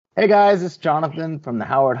Hey guys, it's Jonathan from the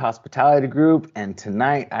Howard Hospitality Group, and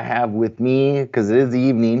tonight I have with me, because it is the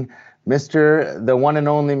evening, the one and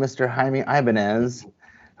only Mr. Jaime Ibanez,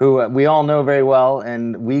 who we all know very well,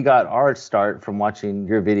 and we got our start from watching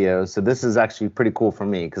your videos. So this is actually pretty cool for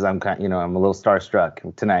me because I'm a little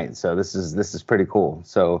starstruck tonight. So this is pretty cool.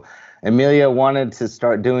 So Amelia wanted to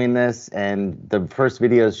start doing this, and the first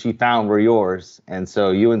videos she found were yours, and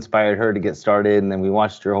so you inspired her to get started, and then we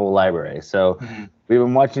watched your whole library. So. We've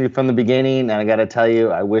been watching you from the beginning, and I got to tell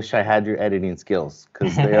you, I wish I had your editing skills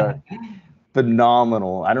because they are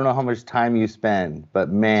phenomenal. I don't know how much time you spend, but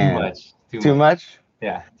Too man, much, too too much. much?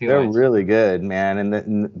 Yeah, too They're much. really good, man.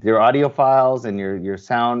 And your audio files and your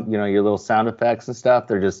sound, your little sound effects and stuff,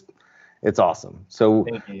 it's awesome. So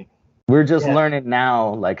Thank you. we're just Yeah, learning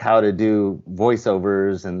now, like how to do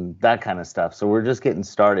voiceovers and that kind of stuff. So we're just getting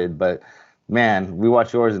started, but man, we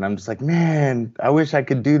watch yours and I'm just like, man, I wish I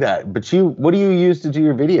could do that. But what do you use to do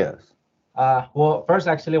your videos? well, first,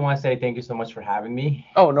 actually, I want to say thank you so much for having me.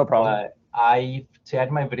 Oh, no problem. But to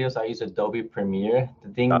edit my videos, I use Adobe Premiere. The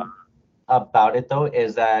Uh, thing about it, though,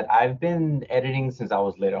 is that I've been editing since I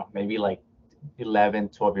was little, maybe like 11,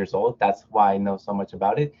 12 years old. That's why I know so much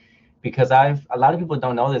about it. Because a lot of people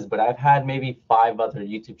don't know this, but I've had maybe five other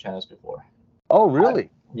YouTube channels before. oh, I, really?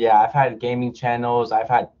 yeah, I've had gaming channels, I've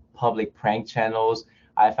had public prank channels,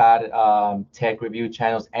 I've had tech review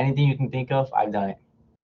channels, anything you can think of, I've done it.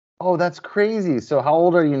 Oh, that's crazy. So how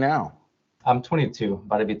old are you now? I'm 22,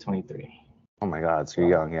 about to be 23. Oh my God, so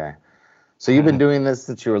you're So, young, yeah. So you've been doing this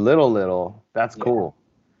since you were little. That's yeah, cool.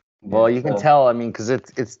 Well, yeah. you can So, tell, I mean, because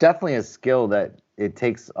it's definitely a skill that it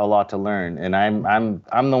takes a lot to learn. And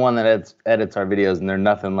I'm the one that edits our videos, and they're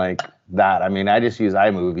nothing like that. I mean, I just use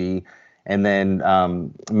iMovie, and then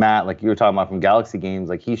Matt, like you were talking about from Galaxy Games,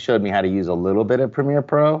 like he showed me how to use a little bit of Premiere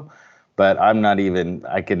Pro, but I'm not even.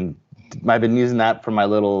 I've been using that for my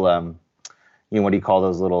little what do you call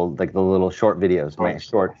those little like the little short videos, my shorts, yeah.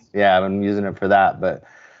 shorts. Yeah, I've been using it for that, but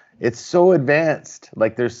it's so advanced.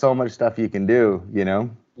 Like there's so much stuff you can do.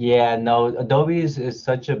 Yeah, no, Adobe is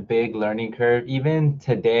such a big learning curve. Even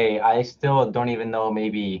today, I still don't even know,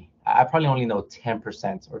 maybe, I probably only know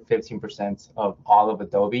 10% or 15% of all of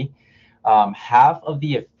Adobe. Half of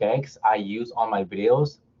the effects I use on my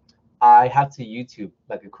videos I have to YouTube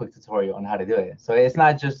like a quick tutorial on how to do it. So it's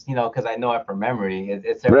not just, because I know it from memory.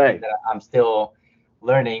 It's everything Right. that I'm still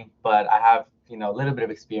learning, but I have, a little bit of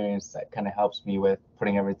experience that kind of helps me with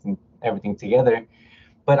putting everything together.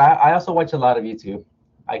 But I also watch a lot of YouTube.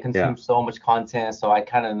 I Yeah. consume so much content, so I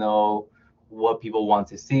kind of know what people want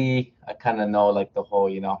to see. I kind of know like the whole,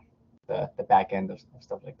 the back end of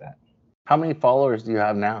stuff like that. How many followers do you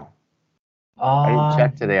have now? I didn't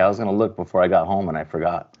check Um, today. I was gonna look before I got home and I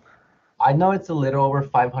forgot. I know it's a little over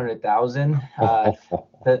 500,000. A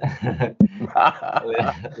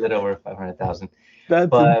little over 500,000. That's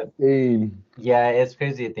But insane. yeah, it's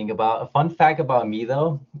crazy to think about. A fun fact about me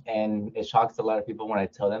though, and it shocks a lot of people when I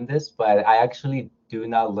tell them this, but I actually do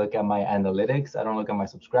not look at my analytics. I don't look at my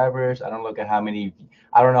subscribers. I don't know how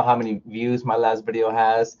many views my last video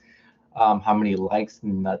has, how many likes,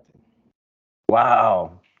 nothing.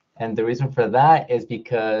 Wow. And the reason for that is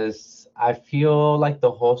because I feel like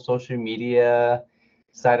the whole social media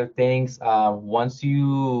side of things, once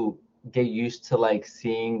you get used to like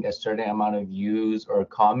seeing a certain amount of views or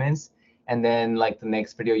comments, and then like the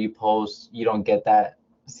next video you post, you don't get that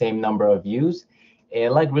same number of views,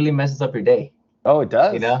 it like really messes up your day, Oh, it you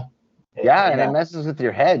does. know? Yeah, and it Yeah, messes with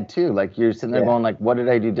your head too. Like you're sitting there yeah, going like, what did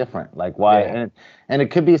I do different? Like why? yeah. And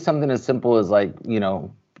it could be something as simple as like,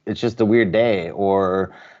 it's just a weird day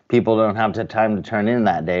or people don't have the time to turn in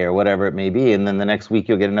that day or whatever it may be. And then the next week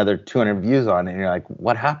you'll get another 200 views on it and you're like,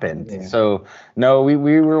 what happened? Yeah. So no, we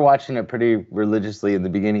were watching it pretty religiously in the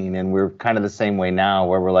beginning and we're kind of the same way now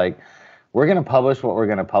where we're like, we're going to publish what we're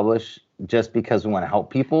going to publish just because we want to help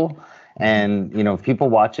people. Mhm. And, if people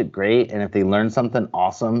watch it, great. And if they learn something,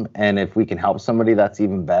 awesome. And if we can help somebody, that's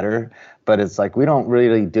even better. But it's like, we don't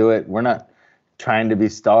really do it. We're not trying to be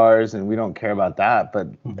stars and we don't care about that. But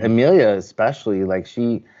Mhm. Amelia, especially, like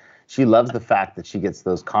she loves the fact that she gets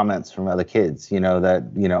those comments from other kids,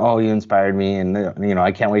 that, oh, you inspired me. And,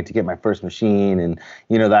 I can't wait to get my first machine. And,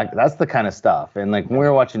 that's the kind of stuff. And like when we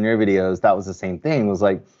Yeah. were watching your videos, that was the same thing. It was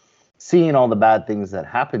like, seeing all the bad things that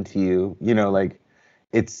happen to you, like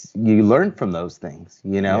you learn from those things,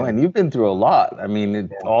 Yeah. and you've been through a lot. I mean,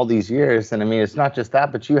 Yeah. all these years, and I mean, it's not just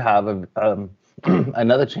that, but you have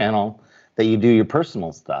another channel that you do your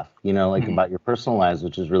personal stuff, like Mhm. about your personal lives,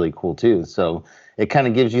 which is really cool too. So it kind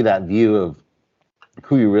of gives you that view of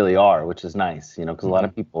who you really are, which is nice, because a lot Mhm.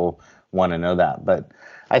 of people want to know that. But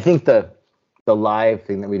I think the live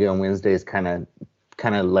thing that we do on Wednesdays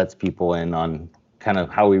kind of lets people in on kind of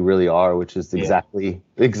how we really are, which is Yeah.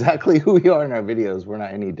 exactly who we are in our videos. We're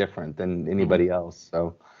not any different than anybody else.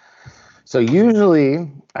 So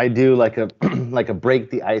usually I do like a like a break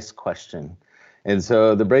the ice question. And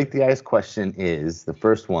so the break the ice question is the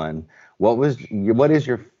first one. What is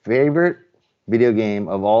your favorite video game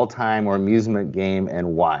of all time or amusement game, and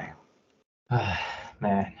why?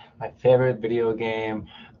 Man, my favorite video game.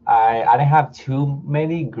 I didn't have too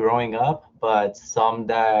many growing up, but some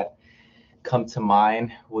that come to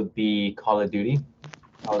mind would be Call of Duty.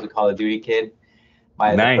 I was a Call of Duty kid.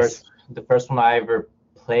 Nice. The first one I ever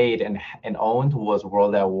played and owned was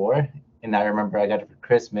World at War, and I remember I got it for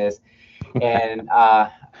Christmas. And I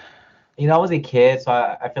was a kid, so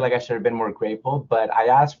I feel like I should have been more grateful, but I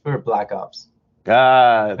asked for Black Ops.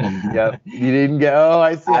 Yep. You didn't get. Oh,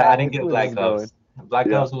 I see. I I didn't see get where this is Black going. Ops. Black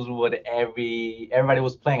Yeah. Ops was what everybody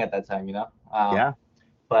was playing at that time. Yeah.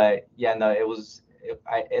 But yeah, no,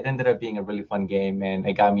 it ended up being a really fun game, and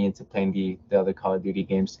it got me into playing the other Call of Duty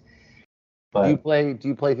games. Do you But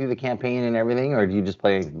play through the campaign and everything, or do you just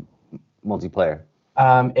play multiplayer?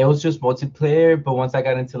 it was just multiplayer, but once I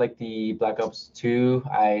got into like the Black Ops 2,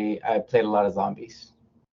 I played a lot of zombies.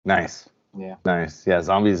 Nice. Yeah. Nice. Yeah,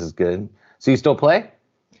 zombies is good. So you still play?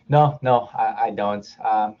 No, I don't.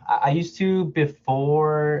 I used to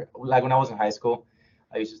before, like when I was in high school,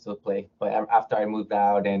 I used to still play. But after I moved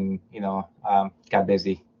out and got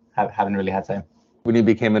busy, haven't really had time. When you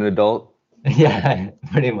became an adult? Yeah,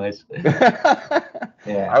 pretty much.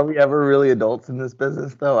 Yeah. Are we ever really adults in this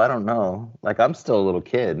business though? I don't know. Like I'm still a little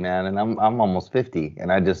kid, man, and I'm almost 50,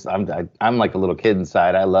 and I'm like a little kid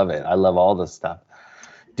inside. I love it. I love all this stuff.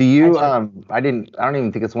 Do you I don't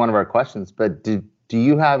even think it's one of our questions, but do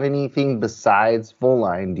you have anything besides Full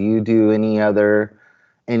Line? Do you do any other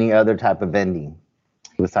type of vending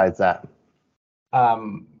besides that?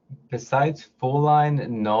 Besides Full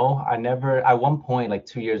Line, no, I never. At one point, like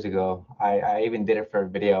 2 years ago, I even did it for a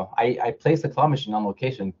video. I placed a claw machine on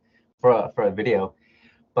location for a video.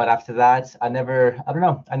 But after that, I don't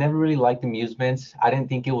know. I never really liked amusements. I didn't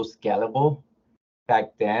think it was scalable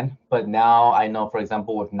back then. But now I know, for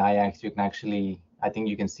example, with Nayax, you can actually, I think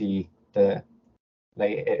you can see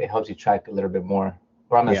it helps you track a little bit more.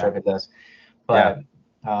 Or I'm not sure if it does. But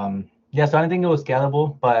yeah, so I didn't think it was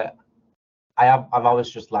scalable, but I've always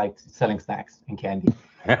just liked selling snacks and candy.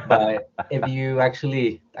 But if you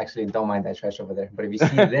actually don't mind that trash over there, but if you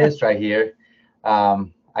see this right here, I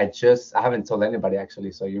haven't told anybody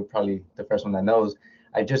actually, so you're probably the first one that knows.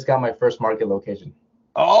 I just got my first market location.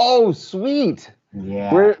 Oh, sweet.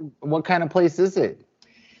 Yeah. What kind of place is it?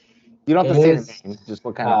 You don't have to say the name, just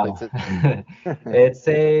what kind of place is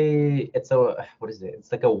it? It's a what is it?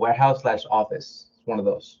 It's like a warehouse / office. It's one of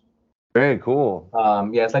those. Very cool.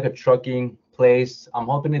 Yeah, it's like a trucking place. I'm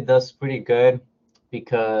hoping it does pretty good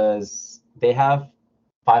because they have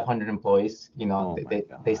 500 employees.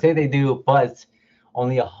 They say they do, but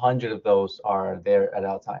only 100 of those are there at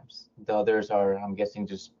all times. The others are, I'm guessing,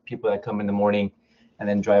 just people that come in the morning and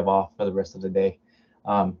then drive off for the rest of the day.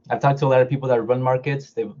 I've talked to a lot of people that run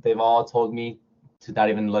markets. They've all told me to not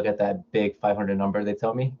even look at that big 500 number they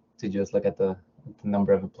tell me, to just look at the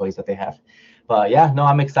number of employees that they have. But yeah, no,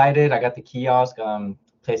 I'm excited. I got the kiosk,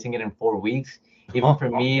 placing it in 4 weeks. Even for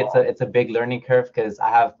me, it's a big learning curve because I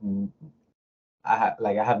have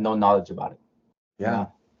no knowledge about it. Yeah.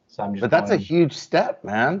 So I'm just. But that's a huge step,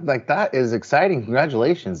 man. Like that is exciting.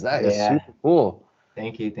 Congratulations. That is super cool.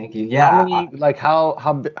 Thank you. Yeah.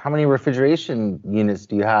 How many refrigeration units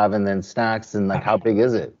do you have, and then snacks, and like how big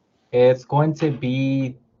is it? It's going to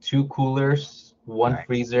be 2 coolers, 1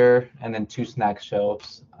 freezer, and then 2 snack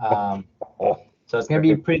shelves. So it's gonna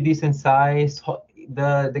be pretty decent size.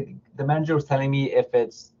 The manager was telling me if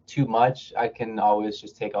it's too much, I can always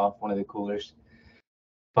just take off one of the coolers.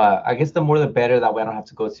 But I guess the more the better. That way I don't have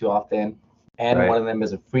to go too often. And one of them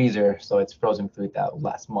is a freezer, so it's frozen food that will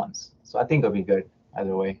last months. So I think it'll be good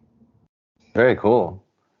either way. Very cool.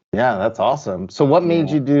 Yeah, that's awesome. So what made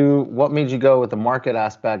you go with the market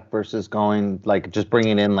aspect versus going like just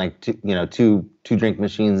bringing in like two drink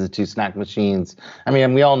machines and 2 snack machines? I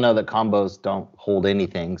mean, we all know that combos don't hold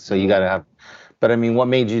anything, so you got to have. But I mean, what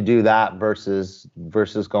made you do that versus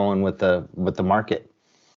going with the market?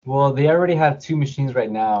 Well, they already have 2 machines right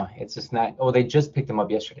now. It's a snack. Oh, they just picked them up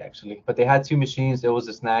yesterday actually. But they had 2 machines. There was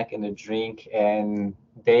a snack and a drink, and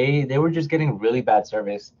they were just getting really bad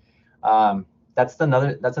service. That's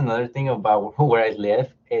another thing about where I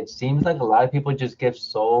live. It seems like a lot of people just give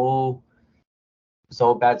so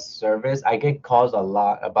bad service. I get calls a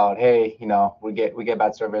lot about, hey, we get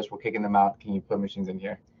bad service. We're kicking them out. Can you put machines in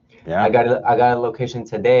here? Yeah. I got a location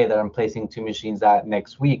today that I'm placing 2 machines at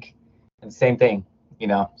next week, and same thing.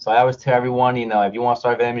 So I always tell everyone, if you want to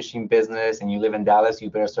start a vending machine business and you live in Dallas, you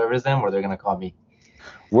better service them or they're going to call me.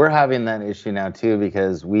 We're having that issue now too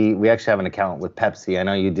because we actually have an account with Pepsi. I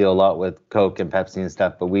know you deal a lot with Coke and Pepsi and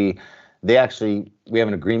stuff, but we have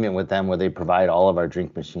an agreement with them where they provide all of our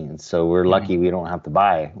drink machines. So we're lucky we don't have to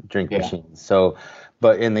buy drink Yeah. machines. So,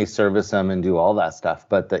 and they service them and do all that stuff.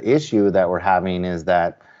 But the issue that we're having is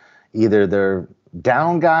that either they're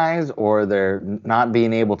down guys or they're not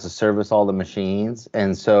being able to service all the machines.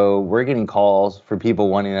 And so we're getting calls for people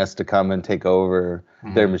wanting us to come and take over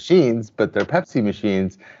their machines, but they're Pepsi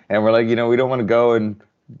machines. And we're like, we don't want to go and,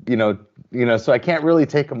 so I can't really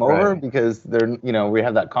take them over because they're, we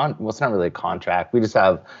have that well, it's not really a contract. We just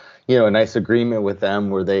have, a nice agreement with them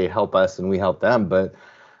where they help us and we help them. But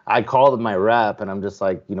I called my rep and I'm just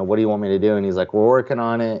like, what do you want me to do? And he's like, we're working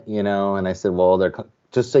on it, and I said, well,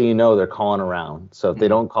 just so you know, they're calling around. So if they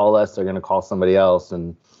don't call us, they're going to call somebody else.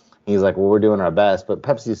 And he's like, well, we're doing our best. But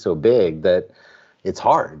Pepsi's so big that it's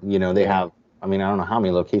hard. They have, I don't know how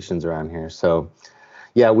many locations around here. So,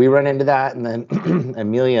 yeah, we run into that. And then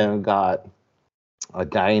Amelia got a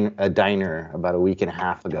diner about a week and a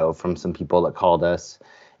half ago from some people that called us.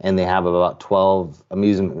 And they have about 12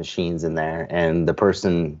 amusement machines in there. And the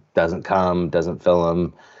person doesn't fill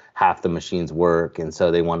them. Half the machines work, and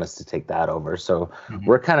so they want us to take that over. So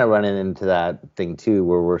we're kind of running into that thing too,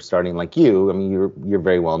 where we're starting like you. You're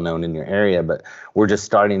very well known in your area, but we're just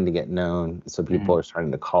starting to get known, so people are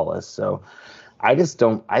starting to call us. So I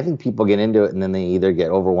think people get into it and then they either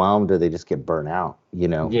get overwhelmed or they just get burnt out.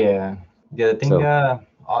 Yeah. The thing,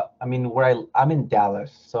 I'm in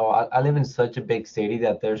Dallas, so I live in such a big city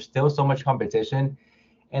that there's still so much competition,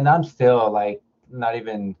 and I'm still like not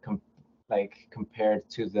even compared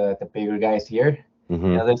to the bigger guys here.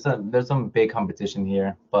 There's some big competition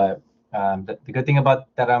here, but the good thing about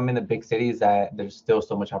that I'm in a big city is that there's still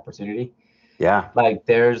so much opportunity. Yeah. Like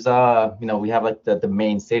there's we have like the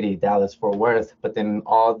main city, Dallas, Fort Worth, but then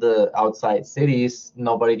all the outside cities,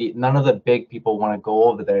 none of the big people want to go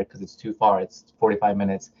over there because it's too far. It's 45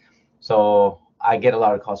 minutes. So I get a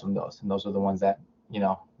lot of calls from those, and those are the ones that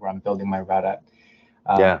where I'm building my route at.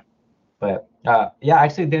 Yeah. But yeah, I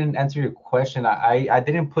actually didn't answer your question. I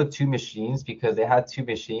didn't put two machines because they had two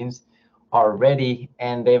machines already,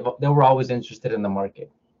 and they were always interested in the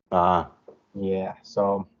market. Yeah,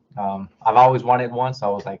 so I've always wanted one,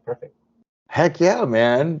 so I was like, perfect. Heck yeah,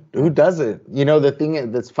 man. Who doesn't? The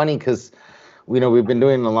thing that's funny because we've been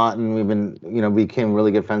doing a lot, and we've been became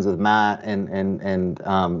really good friends with Matt and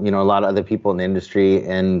a lot of other people in the industry,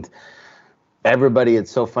 and everybody.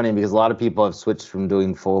 It's so funny because a lot of people have switched from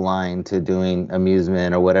doing full line to doing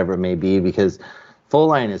amusement or whatever it may be, because full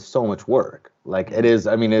line is so much work. Like it is.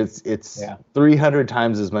 It's 300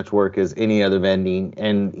 times as much work as any other vending,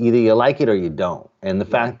 and either you like it or you don't. And the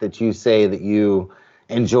fact that you say that you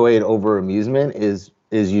enjoy it over amusement is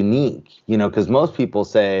unique, because most people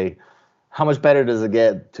say, how much better does it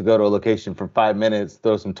get to go to a location for 5 minutes,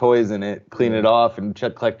 throw some toys in it, clean it off, and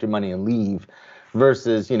collect your money and leave,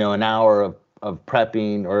 versus an hour of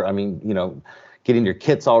prepping, or getting your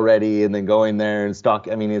kits all ready and then going there and stock.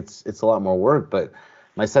 It's a lot more work. But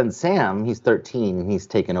my son Sam, he's 13 and he's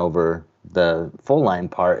taken over the full line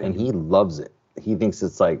part and he loves it. He thinks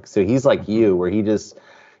it's like, so he's like you, where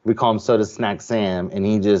we call him Soda Snack Sam, and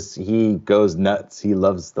he goes nuts. He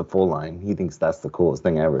loves the full line. He thinks that's the coolest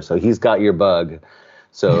thing ever. So he's got your bug.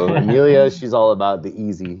 So Amelia, she's all about the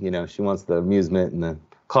easy, she wants the amusement and the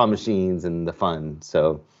claw machines and the fun.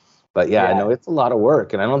 So, but yeah, I know it's a lot of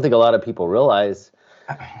work, and I don't think a lot of people realize,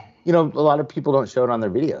 a lot of people don't show it on their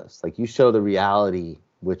videos. Like, you show the reality,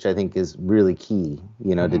 which I think is really key,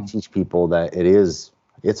 to teach people that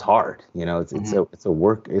it's hard, it's a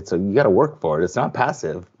work, you got to work for it. It's not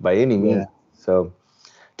passive by any means. So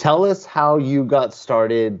tell us how you got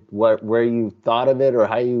started, where you thought of it, or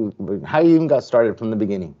how you even got started from the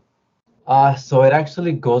beginning. So it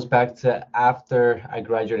actually goes back to after I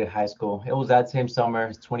graduated high school. It was that same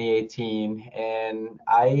summer, 2018, and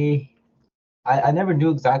I never knew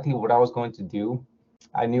exactly what I was going to do.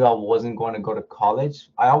 I knew I wasn't going to go to college.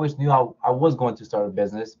 I always knew I was going to start a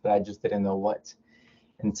business, but I just didn't know what.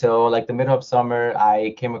 Until like the middle of summer,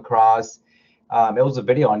 I came across, it was a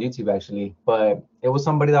video on YouTube actually, but it was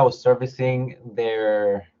somebody that was servicing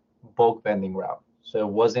their bulk vending route. So it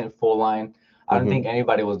wasn't full line. I don't think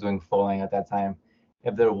anybody was doing full line at that time.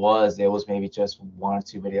 If there was, it was maybe just one or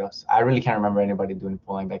two videos. I really can't remember anybody doing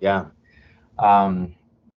full line back then.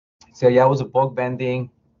 So yeah, it was a bulk vending.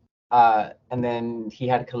 And then he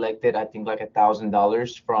had collected, I think, like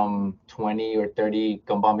 $1,000 from 20 or 30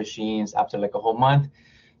 gumball machines after like a whole month.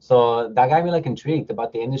 So that got me like intrigued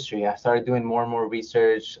about the industry. I started doing more and more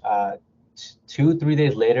research 2, 3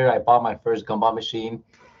 days later, I bought my first gumball machine,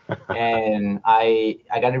 and I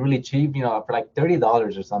got it really cheap, for like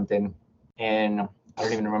 $30 or something. And I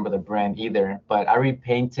don't even remember the brand either, but I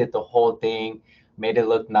repainted the whole thing, made it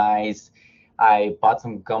look nice. I bought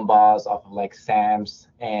some gumballs off of like Sam's,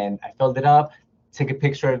 and I filled it up, took a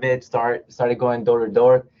picture of it, started going door to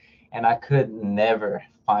door, and I could never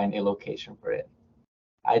find a location for it.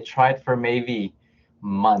 I tried for maybe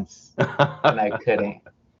months, and I couldn't.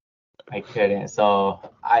 I couldn't. So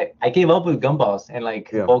I gave up with gumballs and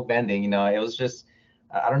like Yeah. bulk bending. It was just,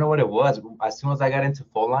 I don't know what it was. As soon as I got into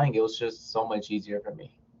full line, it was just so much easier for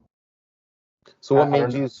me. So what I made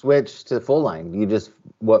don't know. you switch to full line? You just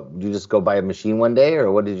go buy a machine one day,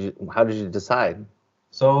 or how did you decide?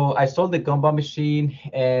 So I sold the gumball machine,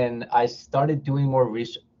 and I started doing more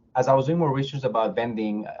research. As I was doing more research about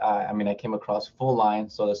vending, I came across full line,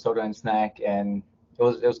 so the soda and snack, and it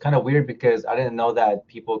was kind of weird because I didn't know that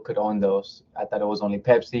people could own those. I thought it was only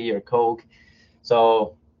Pepsi or Coke.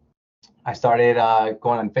 So I started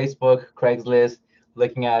going on Facebook, Craigslist,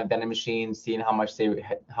 looking at vending machines, seeing how much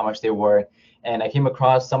they were, and I came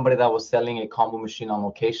across somebody that was selling a combo machine on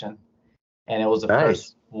location, and it was the Nice.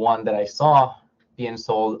 first one that I saw being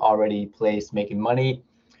sold, already placed, making money,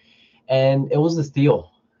 and it was a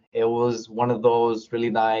steal. It was one of those really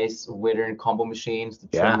nice Wittern combo machines, the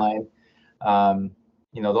trim Yeah. line. Um,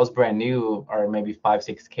 those brand new are maybe 5,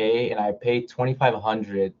 6K, and I paid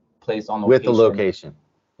 2,500 placed on With the location. location.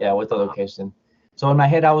 Yeah, with the Wow. location. So in my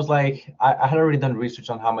head, I was like, I had already done research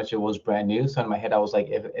on how much it was brand new. So in my head, I was like,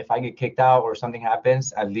 if I get kicked out or something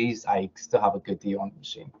happens, at least I still have a good deal on the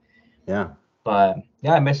machine. Yeah. But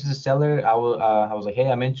yeah, I messaged the seller. I was like,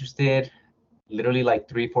 hey, I'm interested. Literally like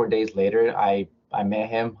 3, 4 days later, I met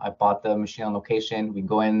him. I bought the machine on location. We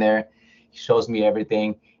go in there. He shows me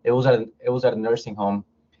everything. It was at a nursing home.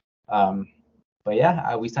 Um, but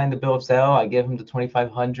yeah, we signed the bill of sale. I give him the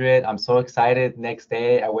 2,500. I'm so excited. Next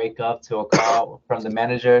day, I wake up to a call from the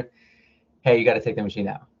manager. Hey, you got to take the machine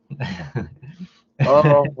out.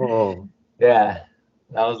 Oh. Yeah,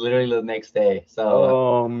 that was literally the next day. So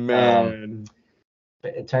Oh um, man.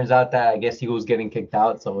 it turns out that I guess he was getting kicked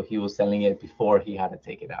out, so he was selling it before he had to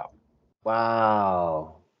take it out.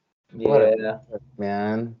 Wow. What a Yeah, jerk,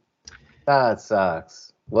 man. That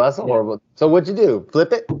sucks. Well, that's a yeah. horrible. So what'd you do?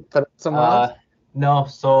 Flip it? Put it somewhere Uh, else? no,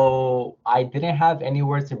 so I didn't have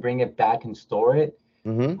anywhere to bring it back and store it.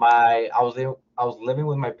 Mm-hmm. I was living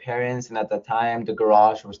with my parents, and at the time the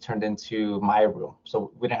garage was turned into my room,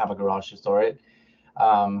 so we didn't have a garage to store it.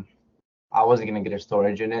 Um, I wasn't gonna get a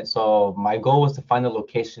storage unit, so my goal was to find a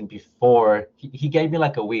location before he gave me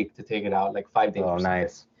like a week to take it out, like 5 days Oh, or something.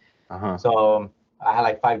 nice. Uh-huh. So I had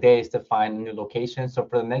like 5 days to find a new location. So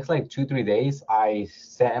for the next like 2, 3 days, I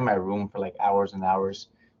sat in my room for like hours and hours,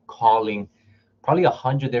 calling probably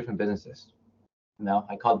 100 different businesses.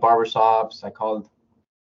 I called barbershops, I called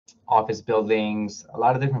office buildings, a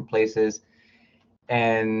lot of different places.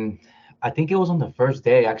 And I think it was on the first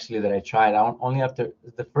day actually that I tried. Only after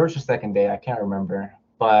the first or second day, I can't remember,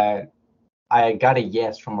 but I got a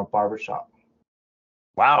yes from a barbershop.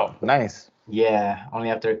 Wow. Nice. Yeah, only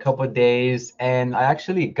after a couple of days. And I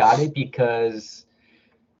actually got it because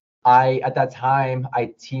at that time,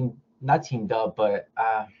 not teamed up, but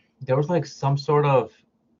there was like some sort of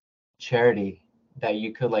charity that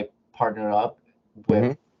you could like partner up with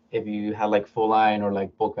Mm-hmm. if you had like full line or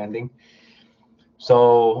like bulk vending.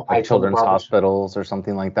 So I Like told the children's barbershop, hospitals or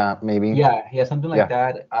something like that, maybe. yeah, something like Yeah.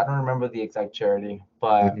 that. I don't remember the exact charity,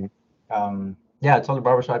 but Mm-hmm. yeah, I told the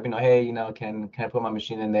barbershop, hey, can I put my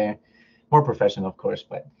machine in there? More professional, of course,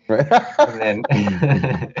 but and then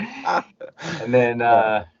and then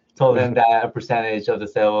Yeah. told him that a percentage of the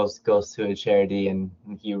sales goes to a charity, and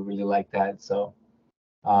he really liked that. So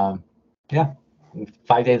um, yeah,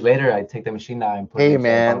 5 days later, I take the machine out and put it Hey, into a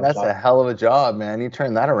man, that's a barbershop. hell of a job, man. You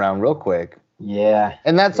turned that around real quick. Yeah,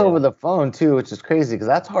 And that's yeah, over the phone too, which is crazy because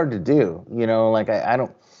that's hard to do. Like I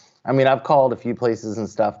don't, I mean, I've called a few places and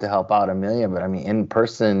stuff to help out Amelia, but I mean, in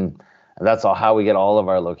person, that's all how we get all of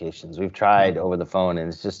our locations. We've tried mhm, over the phone and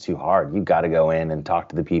it's just too hard. You got to go in and talk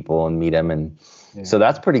to the people and meet them. And yeah. so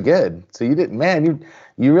that's pretty good. So you did, man,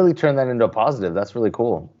 you really turned that into a positive. That's really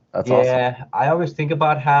cool. That's awesome. Yeah, I always think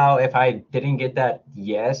about how if I didn't get that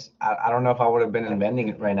yes, I don't know if I would have been inventing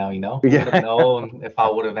it right now. Who would have Yeah. known if I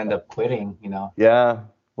would have ended up quitting? Yeah.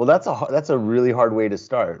 Well, that's a really hard way to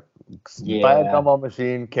start. Buy a Yeah. gumball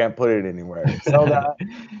machine, can't put it anywhere. Sell that,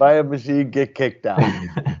 buy a machine, get kicked out.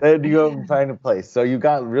 Then you go and find a place. So you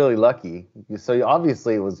got really lucky.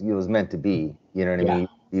 Obviously it was meant to be. You know what I Yeah, mean?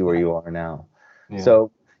 Be where yeah, you are now. yeah.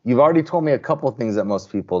 So you've already told me a couple of things that most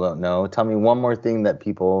people don't know. Tell me one more thing that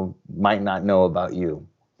people might not know about you.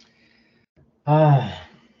 Ah,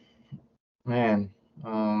 man.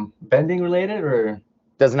 Bending related or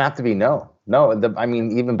Doesn't have to be no. No, I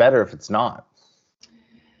mean, even better if it's not.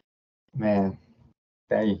 man?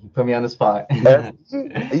 Dang, you put me on the spot.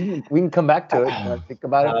 We can come back to it. Think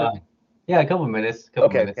about it for a uh, minute. yeah, a couple minutes. Couple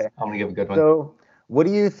Okay, minutes. okay. I'm gonna give a good one. So, what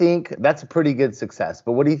do you think? That's a pretty good success,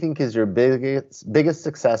 but what do you think is your biggest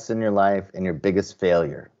success in your life and your biggest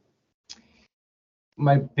failure?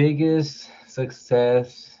 My biggest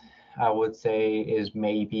success, I would say, is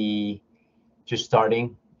maybe just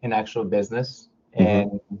starting an actual business Hmm.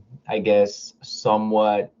 and I guess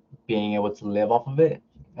somewhat being able to live off of it.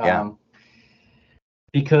 Yeah. Um,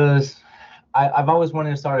 because I've always wanted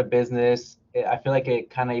to start a business. I feel like it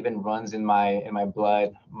kind of even runs in my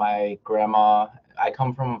blood. My grandma, I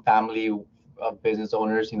come from a family of business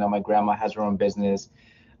owners. You know, my grandma has her own business.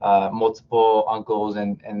 Multiple uncles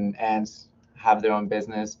and aunts have their own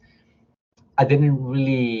business. I didn't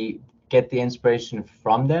really get the inspiration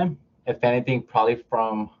from them. If anything, probably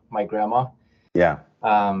from my grandma, Yeah.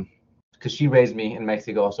 because she raised me in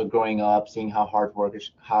Mexico. So growing up, seeing how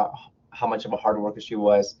much of a hard worker she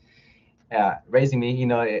was, raising me,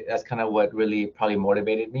 that's kind of what really probably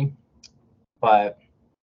motivated me. But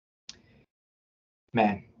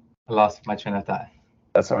man, I lost my train of thought.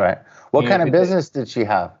 That's all right. What Can you kind of repeat it? business did she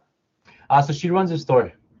have? So she runs a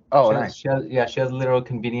store. Oh, She has, nice. she has, yeah, she has a little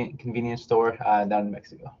convenience store down in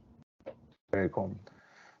Mexico. Very cool.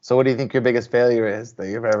 So, what do you think your biggest failure is that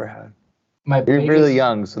you've ever had? My You're really biggest,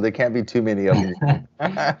 young, so there can't be too many of them.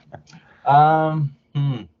 um,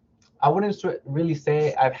 hmm, I wouldn't really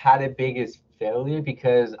say I've had a biggest failure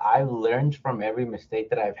because I've learned from every mistake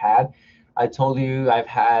that I've had. I told you I've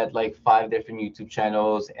had like 5 different YouTube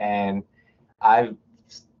channels, and I've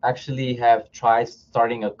actually have tried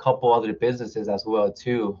starting a couple other businesses as well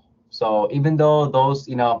too. So even though those,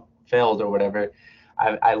 failed or whatever,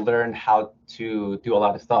 I learned how to do a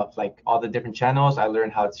lot of stuff. Like all the different channels, I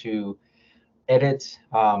learned how to edit.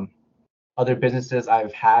 Other businesses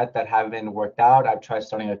I've had that haven't worked out. I've tried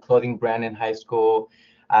starting a clothing brand in high school.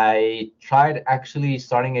 I tried actually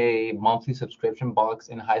starting a monthly subscription box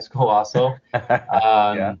in high school also,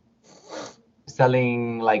 Yeah. um,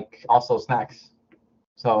 selling like also snacks.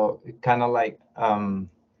 So kind of like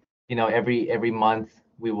every month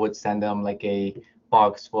we would send them like a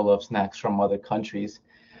box full of snacks from other countries.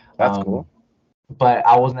 That's Um, cool. but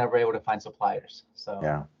I was never able to find suppliers. So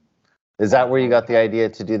Yeah. Is that that where you kind got the idea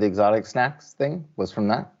to do the exotic snacks thing? Was from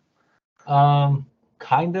that?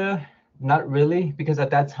 kinda, not really, because at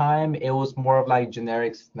that time it was more of like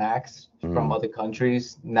generic snacks from Mm. other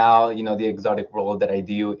countries. Now, the exotic world that I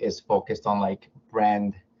do is focused on like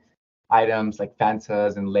brand items like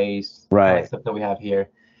Fantas and Lay's, like Right. stuff that we have here.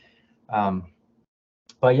 Um,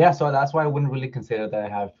 but yeah, so that's why I wouldn't really consider that I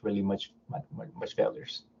have really much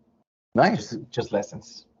failures. Just Nice. just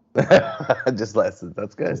lessons. Just lessons.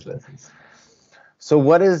 That's good. Just lessons. So,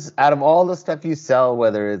 what is out of all the stuff you sell,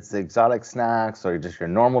 whether it's exotic snacks or just your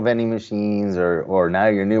normal vending machines or now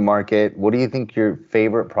your new market, what do you think your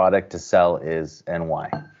favorite product to sell is and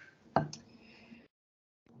why?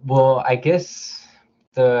 Well, I guess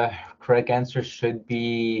the correct answer should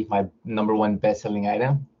be my number one best-selling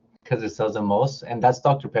item because it sells the most, and that's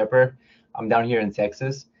Dr. Pepper. I'm down here in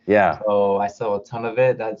Texas, Yeah. so I sell a ton of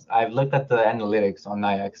it. I've looked at the analytics on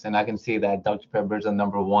NIX, and I can see that Dr. Pepper is the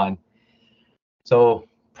number one. So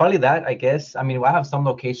probably that, I guess. I mean, I have some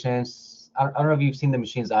locations. I don't know if you've seen the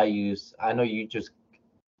machines I use. I know you just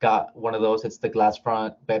got one of those. It's the glass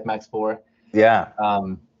front Betmax 4. Yeah.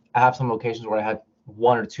 I have some locations where I had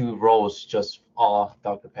 1 or 2 rows just all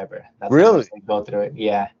Dr. Pepper. That's how much Really? they go through it.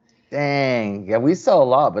 Yeah. Dang. Yeah, we sell a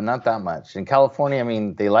lot, but not that much. In California, I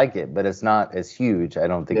mean, they like it, but it's not as huge, I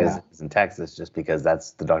don't think, as Yeah. it is in Texas, just because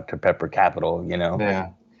that's the Dr. Pepper capital. Yeah.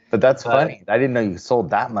 But that's But funny. I didn't know you sold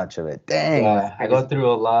that much of it. Dang, that's yeah, I go crazy.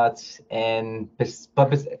 through a lot. And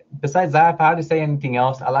besides that, if I had to say anything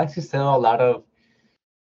else, I like to sell a lot of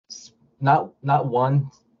not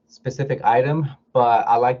one specific item, but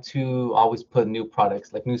I like to always put new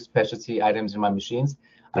products, like new specialty items in my machines.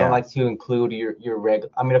 I don't Yeah, like to include your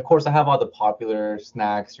I mean, of course, I have all the popular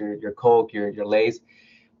snacks, your Coke, your Lay's,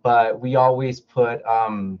 but we always put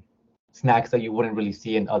snacks that you wouldn't really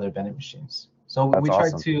see in other vending machines. So that's we try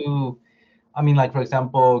awesome. to, I mean, like for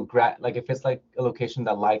example, like if it's like a location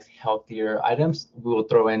that likes healthier items, we will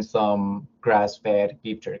throw in some grass-fed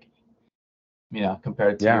beef jerky,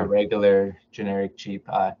 compared to your Yeah, regular generic cheap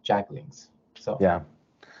Jacklings. So yeah.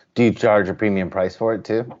 Do you charge a premium price for it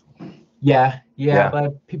too? yeah, Yeah,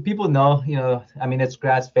 but people know, I mean, it's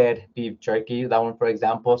grass-fed beef jerky. That one, for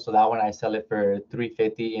example. So that one I sell it for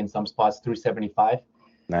 350 in some spots, 375.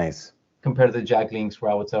 nice. compared to the Jack Links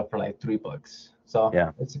where I would sell for like $3. So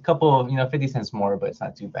Yeah. it's a couple of, 50 cents more, but it's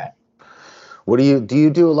not too bad. What do you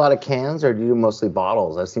do a lot of cans or do you do mostly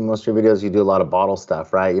bottles? I've seen most of your videos, you do a lot of bottle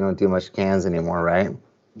stuff, right? You don't do much cans anymore, right?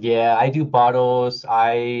 Yeah, I do bottles.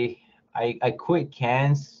 I quit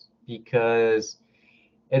cans because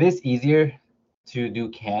it is easier to do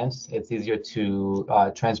cans. It's easier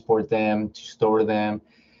to transport them, to store them,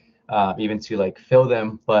 even to like fill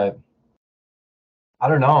them. But I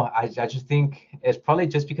don't know. I just think it's probably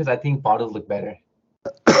just because I think bottles look better.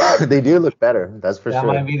 They do look better, that's for That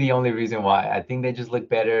sure. might be the only reason why. I think they just look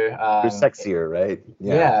better. They're sexier, right?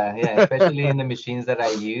 Yeah. Yeah, yeah, especially in the machines that I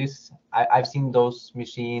use. I've seen those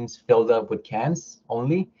machines filled up with cans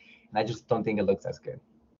only, and I just don't think it looks as good.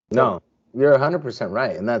 So, No, you're 100%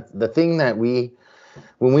 right. And that's the thing that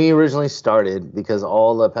when we originally started, because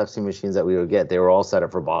all the Pepsi machines that we would get, they were all set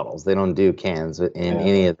up for bottles. They don't do cans in yeah.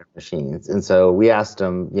 any of their machines. And so we asked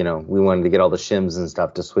them, we wanted to get all the shims and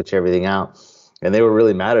stuff to switch everything out. And they were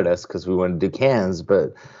really mad at us because we wanted to do cans.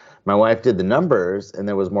 But my wife did the numbers and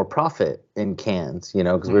there was more profit in cans,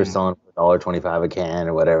 because we were selling for $1.25 a can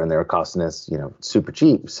or whatever, and they were costing us, super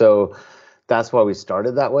cheap. So that's why we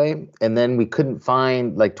started that way. And then we couldn't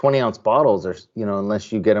find like 20-ounce bottles or,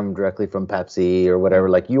 unless you get them directly from Pepsi or whatever.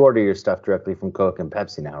 Like you order your stuff directly from Coke and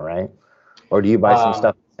Pepsi now, right? Or do you buy some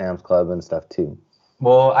stuff at Sam's Club and stuff too?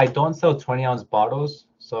 Well, I don't sell 20-ounce bottles.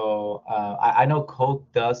 So I know Coke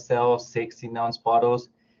does sell 16-ounce bottles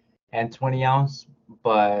and 20-ounce,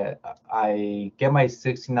 but I get my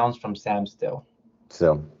 16-ounce from Sam's still.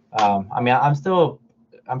 So, I mean, I'm still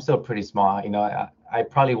pretty small. I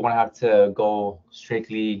probably won't have to go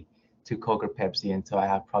strictly to Coke or Pepsi until I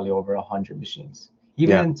have probably over 100 machines.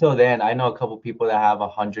 Even yeah. until then, I know a couple people that have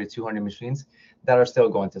 100, 200 machines that are still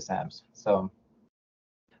going to Sam's. So,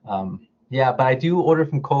 yeah, but I do order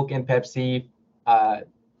from Coke and Pepsi.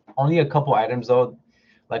 Only a couple items though.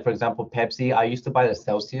 Like for example, Pepsi, I used to buy the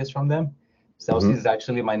Celsius from them. Celsius is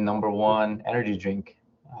actually my #1 energy drink.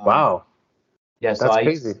 Wow. Yeah, so That's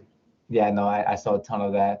crazy. yeah, no, I saw a ton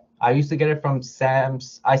of that. I used to get it from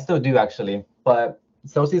Sam's. I still do actually, but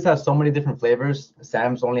Celsius has so many different flavors.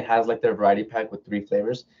 Sam's only has like their variety pack with 3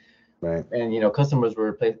 flavors. Right. And customers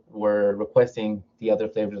were requesting the other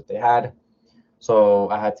flavors that they had. So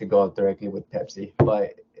I had to go directly with Pepsi.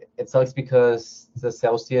 But it sucks because the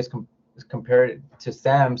Celsius compared to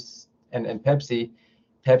Sam's and Pepsi,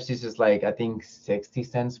 Pepsi's is like I think 60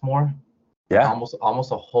 cents more. Like Yeah.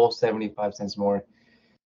 almost a whole 75 cents more.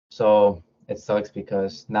 So it sucks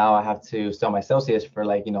because now I have to sell my Celsius for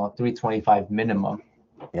like, $3.25 minimum.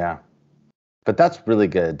 Yeah. But that's really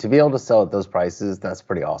good to be able to sell at those prices. That's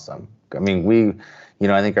pretty awesome. I mean,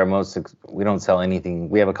 I think we don't sell anything.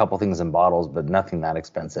 We have a couple things in bottles, but nothing that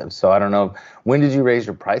expensive. So I don't know. When did you raise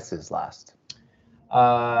your prices last?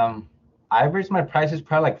 I raised my prices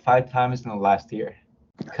probably like 5 times in the last year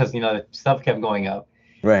because, the stuff kept going up.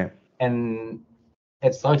 Right. And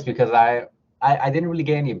it sucks because I didn't really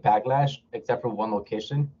get any backlash except for one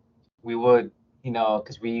location. We would,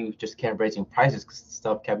 because we just kept raising prices because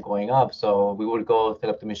stuff kept going up. So we would go fill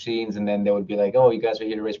up the machines and then they would be like, oh, you guys are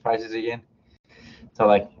here to raise prices again. So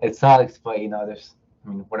like it sucks, but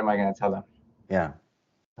what am I gonna tell them? Yeah.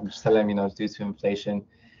 I'm just telling them, it's due to inflation.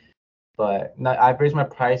 But no, I've raised my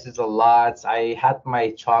prices a lot. I had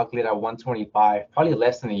my chocolate at 125, probably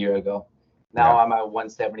less than a year ago. Now I'm at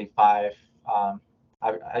 175.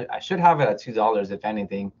 I should have it at $2 if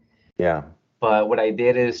anything. Yeah. But what I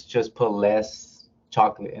did is just put less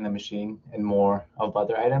chocolate in the machine and more of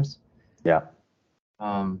other items. Yeah.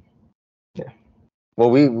 Yeah. Well,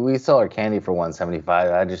 we sell our candy for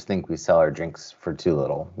 175. I just think we sell our drinks for too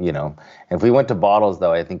little, If we went to bottles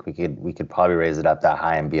though, I think we could probably raise it up that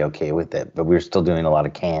high and be okay with it. But we're still doing a lot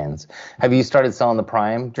of cans. Have you started selling the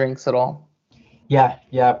Prime drinks at all?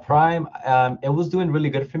 Yeah, Prime. It was doing really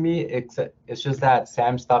good for me. It's just that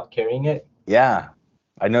Sam stopped carrying it. Yeah,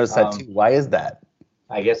 I noticed that too. Why is that?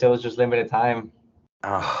 I guess it was just limited time.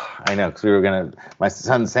 Oh, I know, because my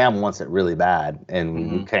son Sam wants it really bad, and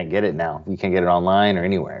we can't get it now. We can't get it online or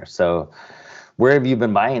anywhere. So, where have you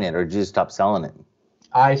been buying it, or did you stop selling it?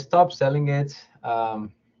 I stopped selling it.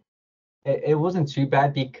 It wasn't too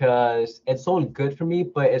bad because it sold good for me,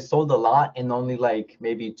 but it sold a lot in only like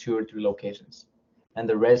maybe 2 or 3 locations, and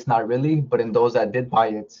the rest not really. But in those that did buy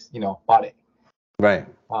it, bought it. Right.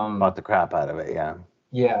 Bought the crap out of it. Yeah.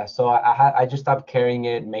 Yeah, so I just stopped carrying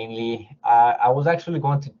it mainly. I was actually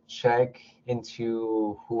going to check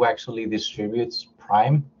into who actually distributes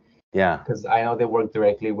Prime. Yeah. Because I know they work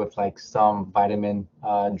directly with like some vitamin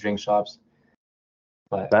drink shops.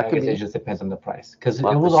 But I guess it just depends on the price. Because it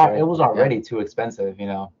was already too expensive,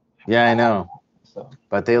 Yeah, I know. So,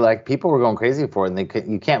 But people were going crazy for it,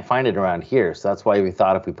 and you can't find it around here. So that's why we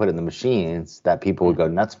thought if we put it in the machines, that people would go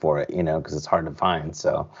nuts for it, because it's hard to find.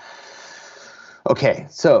 So, okay,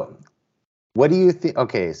 so what do you think?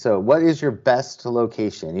 Okay, so what is your best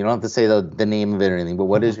location? You don't have to say the name of it or anything, but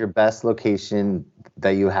what is your best location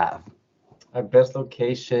that you have? our best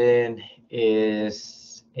location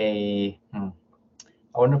is I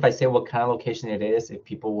wonder if I say what kind of location it is, if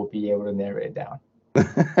people will be able to narrow it down.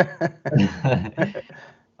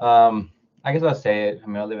 I guess I'll say it. I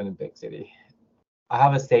mean, I live in a big city. I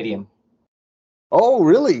have a stadium. Oh,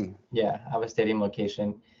 really? Yeah, I have a stadium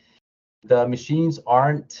location. The machines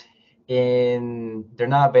they're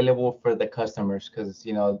not available for the customers because,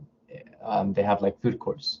 they have like food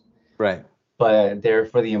courts, Right. but they're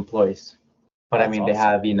for the employees. But I That's mean, they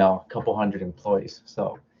awesome. have, a couple hundred employees.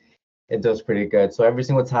 So it does pretty good. So every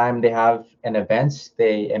single time they have an event,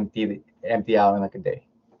 they empty out in like a day.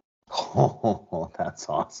 Oh, that's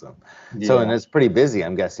awesome. So, and Yeah. it's pretty busy,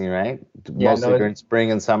 I'm guessing, right? Yeah, Mostly during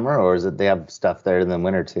spring and summer, or is it they have stuff there in the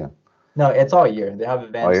winter too? no, it's all year. They have All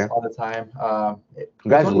events year? all the time. It's only busy.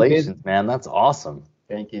 Congratulations, man. That's awesome.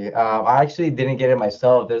 Thank you. I actually didn't get it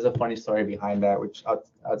myself. There's a funny story behind that, which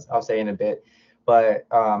I'll say in a bit. But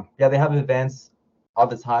yeah, they have events all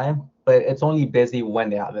the time, but it's only busy when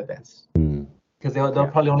they have events. Because they'll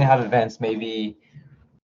probably only have events maybe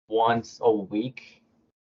once a week,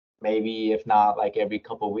 maybe if not like every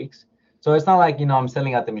couple of weeks. So it's not like, I'm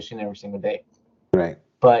selling out the machine every single day. Right.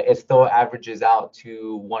 But it still averages out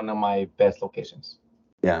to one of my best locations.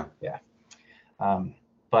 Yeah. Yeah.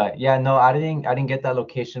 But yeah, no, I didn't get that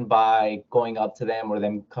location by going up to them or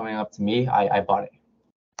them coming up to me. I bought it.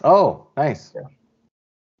 Oh, nice. Yeah.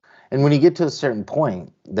 And when you get to a certain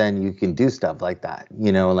point, then you can do stuff like that.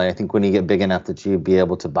 Like I think when you get big enough that you'd be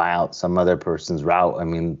able to buy out some other person's route. I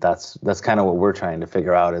mean, that's kind of what we're trying to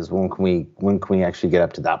figure out is when can we actually get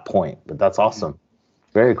up to that point? But that's awesome.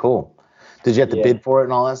 Very cool. Did you have to bid for it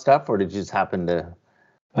and all that stuff, or did you just happen to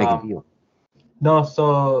make a deal? No,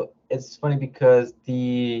 so it's funny because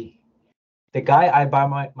the guy I buy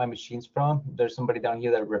my machines from, there's somebody down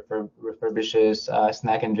here that refurbishes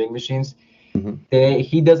snack and drink machines.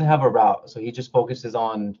 He doesn't have a route, so he just focuses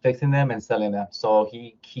on fixing them and selling them. So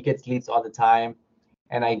he gets leads all the time,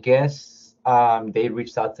 and I guess they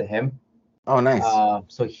reached out to him. Oh, nice.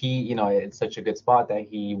 So he, it's such a good spot that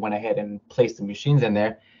he went ahead and placed the machines in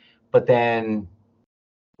there, but then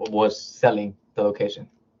was selling the location.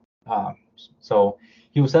 So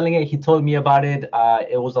he was selling it. He told me about it.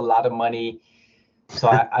 It was a lot of money, so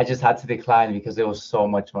I just had to decline because it was so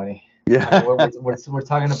much money. Yeah. I mean, we're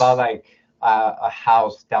talking about like a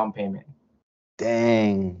house down payment.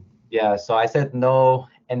 Dang. Yeah. So I said no,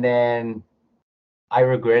 and then I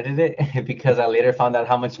regretted it because I later found out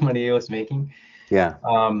how much money it was making. Yeah.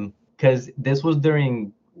 Because this was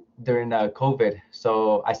during COVID,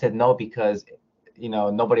 so I said no because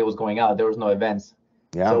nobody was going out. There was no events.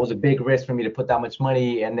 Yeah. So it was a big risk for me to put that much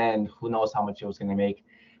money, and then who knows how much it was going to make.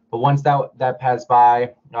 But once that passed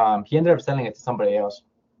by, he ended up selling it to somebody else.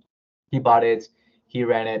 He bought it, he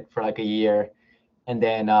ran it for like a year, and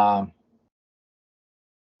then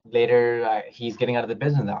later he's getting out of the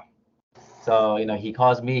business now. So he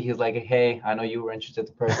calls me. He's like, "Hey, I know you were interested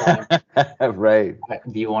the first time. Right.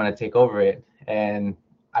 Do you want to take over it?" And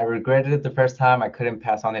I regretted it the first time. I couldn't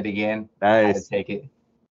pass on it again. Nice. I had to take it.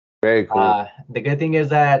 Very cool. The good thing is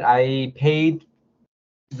that I paid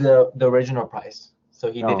the original price,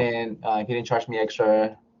 so he didn't charge me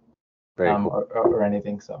extra cool. or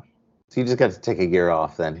anything. So you just got to take a year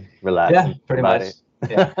off then, relax. Yeah, pretty much.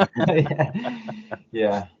 Yeah.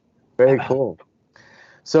 Yeah. Very cool.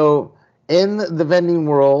 So in the vending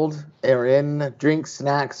world or in drinks,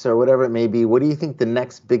 snacks, or whatever it may be, what do you think the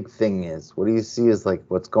next big thing is? What do you see as like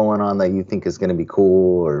what's going on that you think is going to be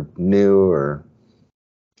cool or new or?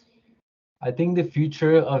 I think the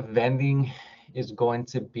future of vending is going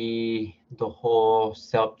to be the whole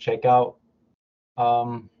self-checkout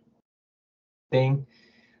thing.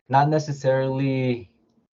 Not necessarily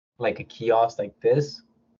like a kiosk like this,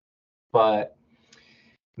 but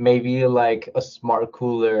maybe like a smart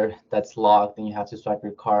cooler that's locked and you have to swipe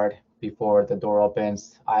your card before the door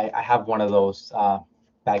opens. I have one of those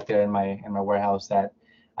back there in my warehouse that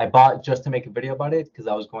I bought just to make a video about it because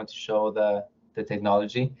I was going to show the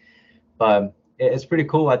technology. But it's pretty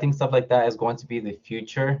cool. I think stuff like that is going to be the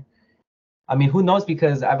future. I mean, who knows?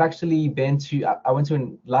 Because I've actually I went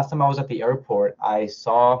to, last time I was at the airport, I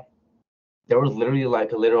saw there was literally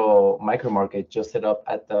like a little micro market just set up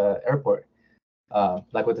at the airport,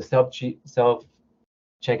 like with the self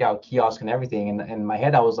checkout kiosk and everything. And in my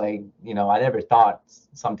head, I was like, I never thought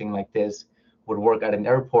something like this would work at an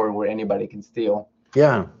airport where anybody can steal.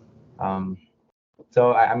 Yeah.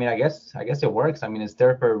 So I mean, I guess it works. I mean, it's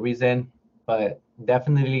there for a reason, but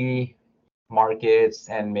definitely markets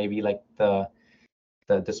and maybe like the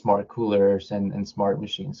smart coolers and smart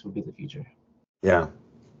machines would be the future. Yeah,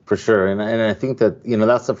 for sure. And I think that,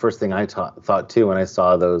 that's the first thing I thought too when I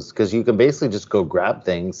saw those, because you can basically just go grab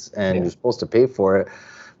things and Yeah. you're supposed to pay for it.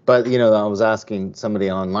 But, I was asking somebody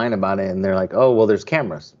online about it and they're like, oh, well, there's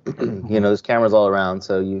cameras. There's cameras all around.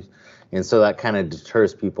 And so that kind of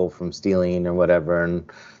deters people from stealing or whatever.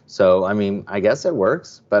 And so, I mean, I guess it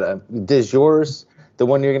works. But does yours, the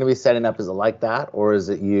one you're going to be setting up, is it like that? Or is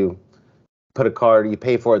it you put a card, you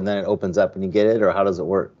pay for it, and then it opens up and you get it? Or how does it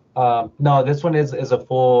work? No, this one is a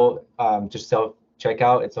full just self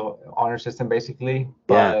checkout. It's a honor system basically,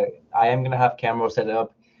 but Yeah. I am gonna have camera set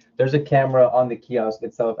up. There's a camera on the kiosk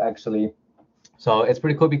itself actually, so it's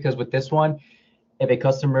pretty cool because with this one, if a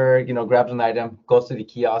customer grabs an item, goes to the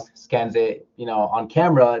kiosk, scans it, on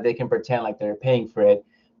camera, they can pretend like they're paying for it.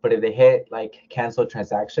 But if they hit like cancel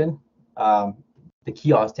transaction, the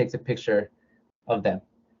kiosk takes a picture of them.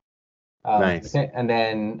 Nice. And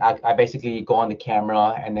then I basically go on the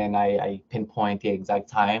camera and then I pinpoint the exact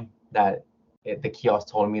time that the kiosk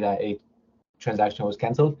told me that a transaction was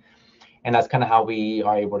canceled. And that's kind of how we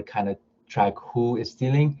are able to kind of track who is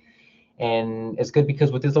stealing. And it's good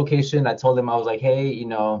because with this location, I told them, I was like, hey,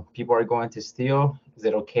 people are going to steal. Is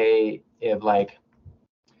it okay if like,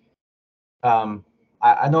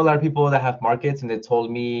 I know a lot of people that have markets and they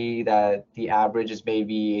told me that the average is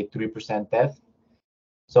maybe a 3% theft.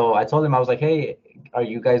 So I told them, I was like, hey, are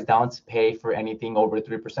you guys down to pay for anything over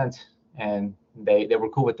 3%? And they were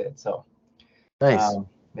cool with it. So Nice.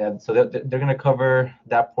 yeah, so they're gonna cover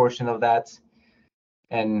that portion of that,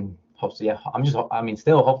 and hopefully, yeah,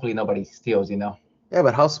 still hopefully nobody steals, Yeah,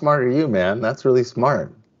 but how smart are you, man? That's really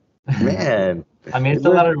smart, man. I mean, it's a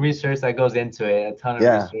lot of research that goes into it, a ton of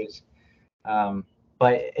Yeah. research.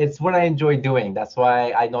 But it's what I enjoy doing. That's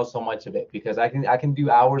why I know so much of it, because I can do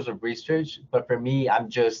hours of research, but for me, I'm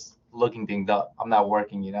just looking things up. I'm not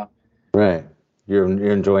working. Right. You're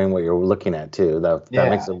enjoying what you're looking at too. That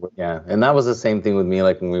makes Yeah. it, yeah. And that was the same thing with me.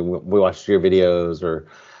 Like when we watched your videos, or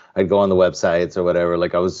I'd go on the websites or whatever.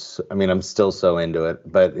 Like I'm still so into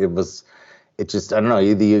it, but it just, I don't know.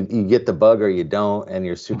 Either you get the bug or you don't, and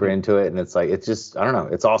you're super Mhm. into it, and it's like, it's just, I don't know.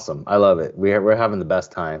 It's awesome. I love it. We're having the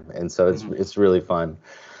best time, and so it's really fun.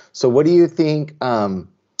 So what do you think?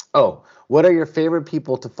 What are your favorite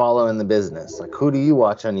people to follow in the business? Like, who do you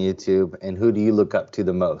watch on YouTube, and who do you look up to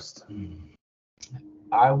the most?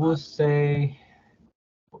 I will say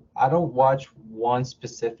I don't watch one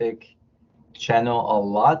specific channel a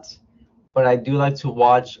lot, but I do like to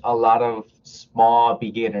watch a lot of small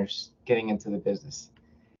beginners getting into the business.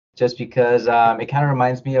 Just because it kind of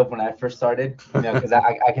reminds me of when I first started, because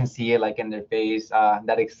I can see it like in their face,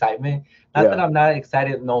 that excitement. Not that Yeah. I'm not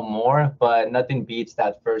excited no more, but nothing beats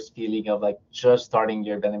that first feeling of like just starting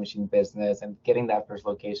your vending machine business and getting that first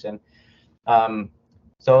location.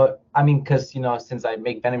 So I mean, because since I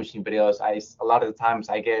make vending machine videos, a lot of the times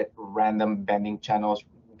I get random vending channels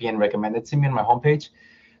being recommended to me on my homepage.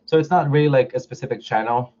 So it's not really like a specific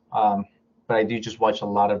channel, but I do just watch a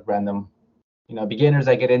lot of random beginners.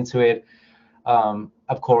 I get into it.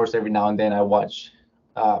 Of course, every now and then I watch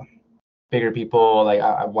bigger people. Like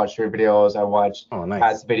I watch their videos. I watch Oh, nice.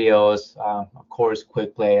 Pat's videos. Of course,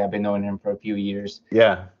 Quick Play. I've been knowing him for a few years.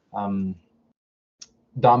 Yeah.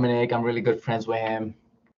 Dominic, I'm really good friends with him.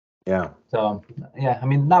 Yeah. So yeah, I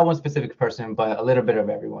mean, not one specific person, but a little bit of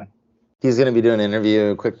everyone. He's going to be doing an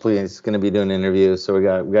interview. Quickly, he's going to be doing an interview. So we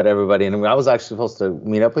got everybody. And I was actually supposed to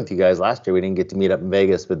meet up with you guys last year. We didn't get to meet up in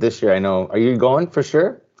Vegas, but this year I know. Are you going for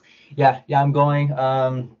sure? Yeah, I'm going.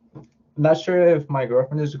 Not sure if my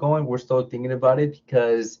girlfriend is going. We're still thinking about it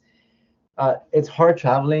because it's hard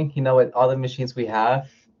traveling. With all the machines we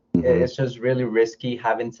have, it's just really risky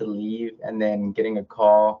having to leave and then getting a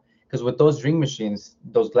call. Because with those drink machines,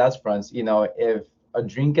 those glass fronts, if a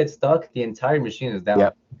drink gets stuck, the entire machine is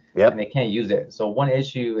down. Yep. And they can't use it. So one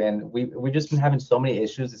issue, and we've just been having so many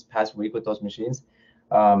issues this past week with those machines.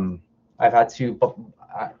 I've had to,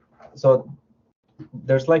 so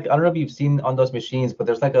there's like, I don't know if you've seen on those machines, but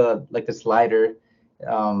there's like the slider,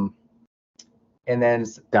 and then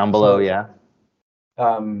Down below, yeah.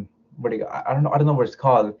 What do you, I don't know what it's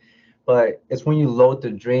called, but it's when you load the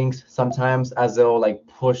drinks. Sometimes as they'll like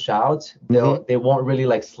push out, they won't really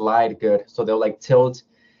like slide good, so they'll like tilt,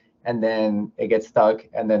 and then it gets stuck,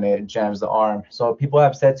 and then it jams the arm. So people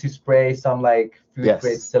have said to spray some like food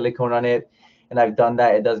grade silicone on it, and I've done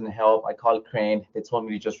that. It doesn't help. I called Crane. They told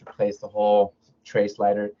me to just replace the whole tray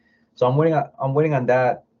slider. So I'm waiting on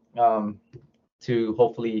that. to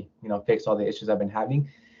hopefully, fix all the issues I've been having.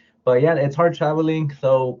 But yeah, it's hard traveling.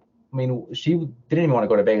 So, I mean, she didn't even want to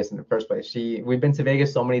go to Vegas in the first place. We've been to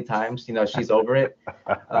Vegas so many times, she's over it.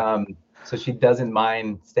 So she doesn't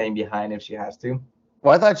mind staying behind if she has to.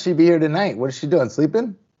 Well, I thought she'd be here tonight. What is she doing?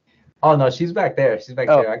 Sleeping? Oh no, she's back there. She's back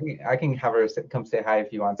Oh. there. I can have her come say hi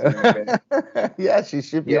if you want to. Yeah, she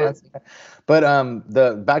should be Yeah. on. But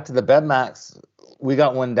the back to the Bedmax, we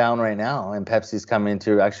got one down right now, and Pepsi's coming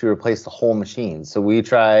to actually replace the whole machine. So we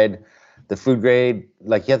tried the food grade,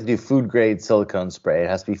 like you have to do food grade silicone spray. It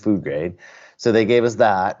has to be food grade. So they gave us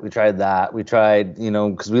that. We tried that. We tried,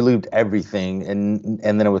 because we lubed everything, and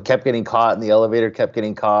then it kept getting caught, and the elevator kept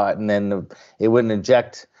getting caught, and then it wouldn't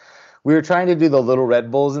eject. We were trying to do the little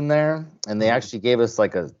Red Bulls in there, and they actually gave us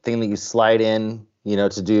like a thing that you slide in,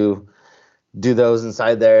 to do those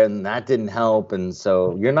inside there, and that didn't help. And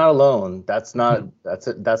so you're not alone. That's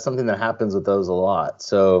something that happens with those a lot.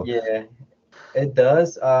 So yeah, it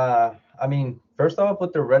does. I mean, first off,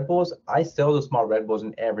 with the Red Bulls, I sell the small Red Bulls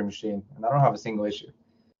in every machine, and I don't have a single issue.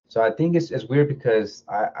 So I think it's weird because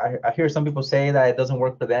I hear some people say that it doesn't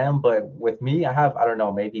work for them, but with me, I have, I don't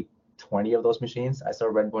know, maybe 20 of those machines. I sell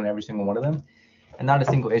Red Bull in every single one of them, and not a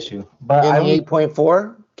single issue. But in I the only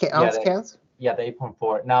 8.4 ounce yeah, cans? yeah, the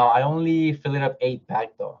 8.4. Now I only fill it up 8 back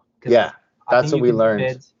though. Yeah, I that's think what you we can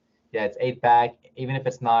learned. yeah, it's 8 back. Even if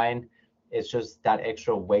it's 9, it's just that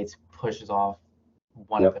extra weight pushes off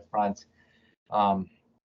one at the front.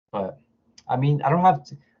 But I mean, I don't have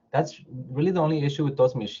to, that's really the only issue with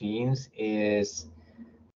those machines is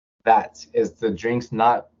the drinks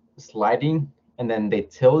not sliding, and then they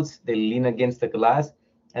tilt, they lean against the glass,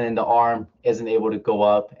 and then the arm isn't able to go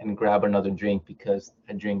up and grab another drink because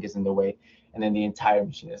a drink is in the way, and then the entire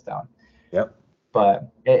machine is down. Yep.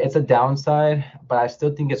 But it's a downside, but I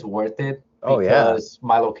still think it's worth it because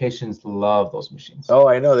my locations love those machines. Oh,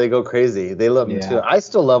 I know, they go crazy. They love them too. Yeah. I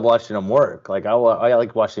still love watching them work. Like I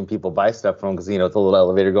like watching people buy stuff from them because it's a little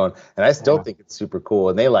elevator going, and I still think it's super cool,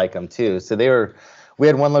 and they like them too. So we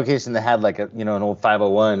had one location that had like an old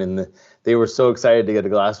 501, and they were so excited to get a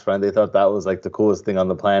glass front. They thought that was like the coolest thing on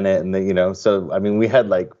the planet, and so I mean, we had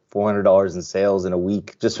like $400 in sales in a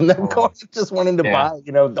week just from them just wanting to buy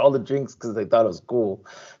all the drinks because they thought it was cool.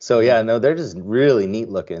 So yeah, no, they're just really neat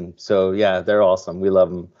looking. So yeah, they're awesome. We love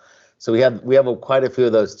them. So we have quite a few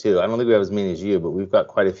of those too. I don't think we have as many as you, but we've got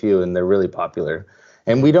quite a few, and they're really popular.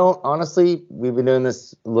 And we don't, honestly, we've been doing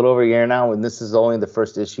this a little over a year now, and this is only the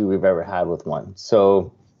first issue we've ever had with one.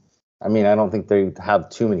 So, I mean, I don't think they have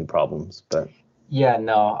too many problems, but. Yeah,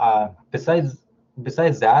 no. Besides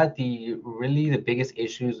that, the biggest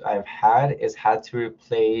issues I've had is had to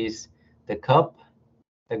replace the cup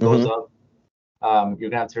that goes up. You're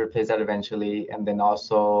gonna have to replace that eventually, and then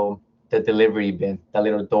also the delivery bin, that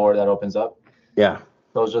little door that opens up. Yeah.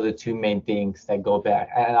 Those are the two main things that go back,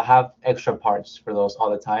 and I have extra parts for those all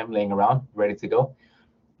the time laying around, ready to go.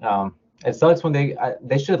 It sucks when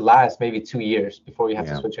they should last maybe 2 years before you have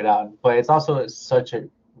to switch it out, but it's also such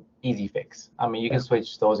an easy fix. I mean, you can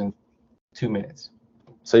switch those in 2 minutes.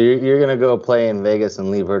 So you're gonna go play in Vegas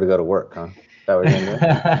and leave her to go to work, huh? That what you're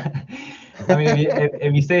gonna do? I mean,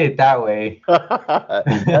 if you say it that way.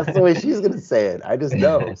 That's the way she's going to say it. I just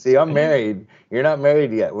know. See, I'm married. You're not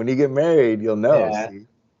married yet. When you get married, you'll know. Yeah. See?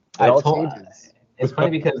 It all changes. It's funny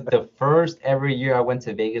because the first every year I went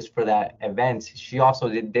to Vegas for that event, she also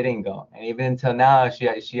didn't go. And even until now,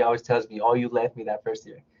 she always tells me, oh, you left me that first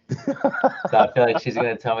year. So I feel like she's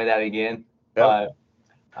going to tell me that again. Yep.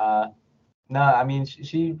 But no, I mean,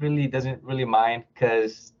 she really doesn't really mind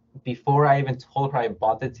because before I even told her I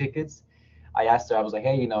bought the tickets, I asked her, I was like,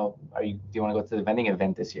 hey, do you want to go to the vending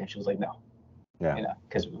event this year? And she was like, no. Yeah.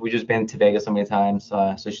 Because we've just been to Vegas so many times.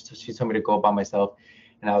 So she told me to go by myself.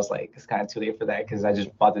 And I was like, it's kind of too late for that because I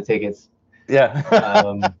just bought the tickets.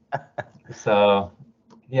 Yeah. So,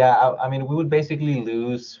 yeah, I mean, we would basically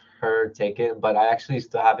lose her ticket, but I actually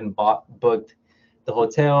still haven't booked the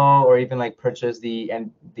hotel or even like purchased the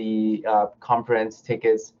conference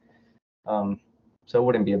tickets. So it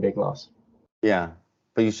wouldn't be a big loss. Yeah.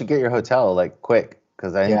 But you should get your hotel like quick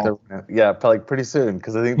because I think they're probably pretty soon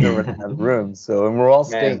because I think they're running out of rooms. So and we're all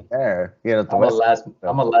staying there.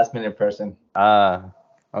 I'm a last minute person.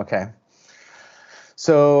 Okay.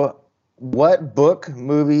 So what book,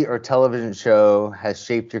 movie, or television show has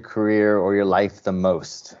shaped your career or your life the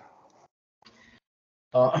most?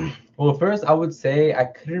 Well, first I would say I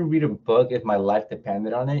couldn't read a book if my life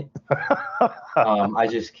depended on it. I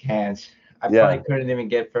just can't. I probably couldn't even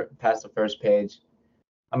get past the first page.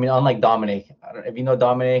 I mean, unlike Dominic, I don't know if you know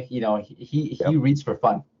Dominic, he reads for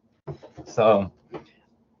fun. So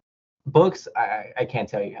books, I can't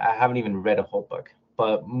tell you. I haven't even read a whole book.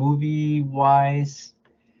 But movie wise,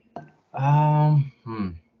 um, hmm,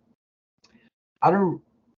 I don't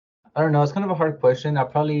I don't know. It's kind of a hard question.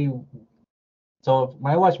 So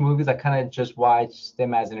when I watch movies, I kind of just watch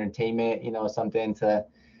them as entertainment, something to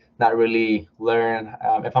not really learn.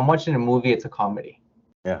 If I'm watching a movie, it's a comedy.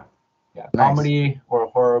 Yeah. Yeah, Nice. comedy or a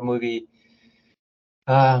horror movie.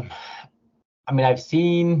 Um, I mean, I've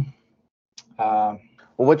seen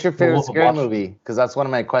Well, what's your The favorite Wolf of scary Wall Street. movie? Because that's one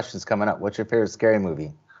of my questions coming up. What's your favorite scary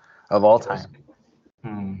movie of all time?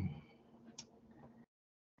 Hmm.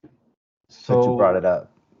 Since you brought it So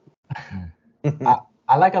up. I,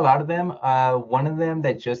 I like a lot of them. One of them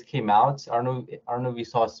that just came out, I don't know if you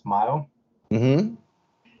saw Smile. Mm-hmm.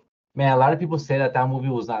 Man, a lot of people say that movie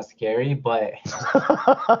was not scary, but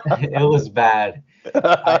it was bad.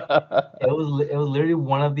 I it was literally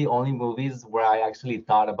one of the only movies where I actually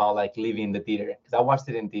thought about like leaving the theater because I watched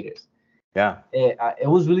it in theaters. Yeah. It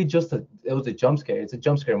was really it was a jump scare. It's a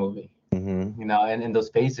jump scare movie, Mm-hmm. and in those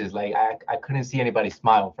faces, like I couldn't see anybody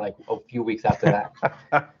smile for like a few weeks after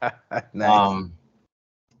that. Nice.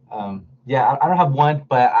 Yeah, I don't have one,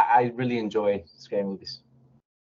 but I really enjoy scary movies.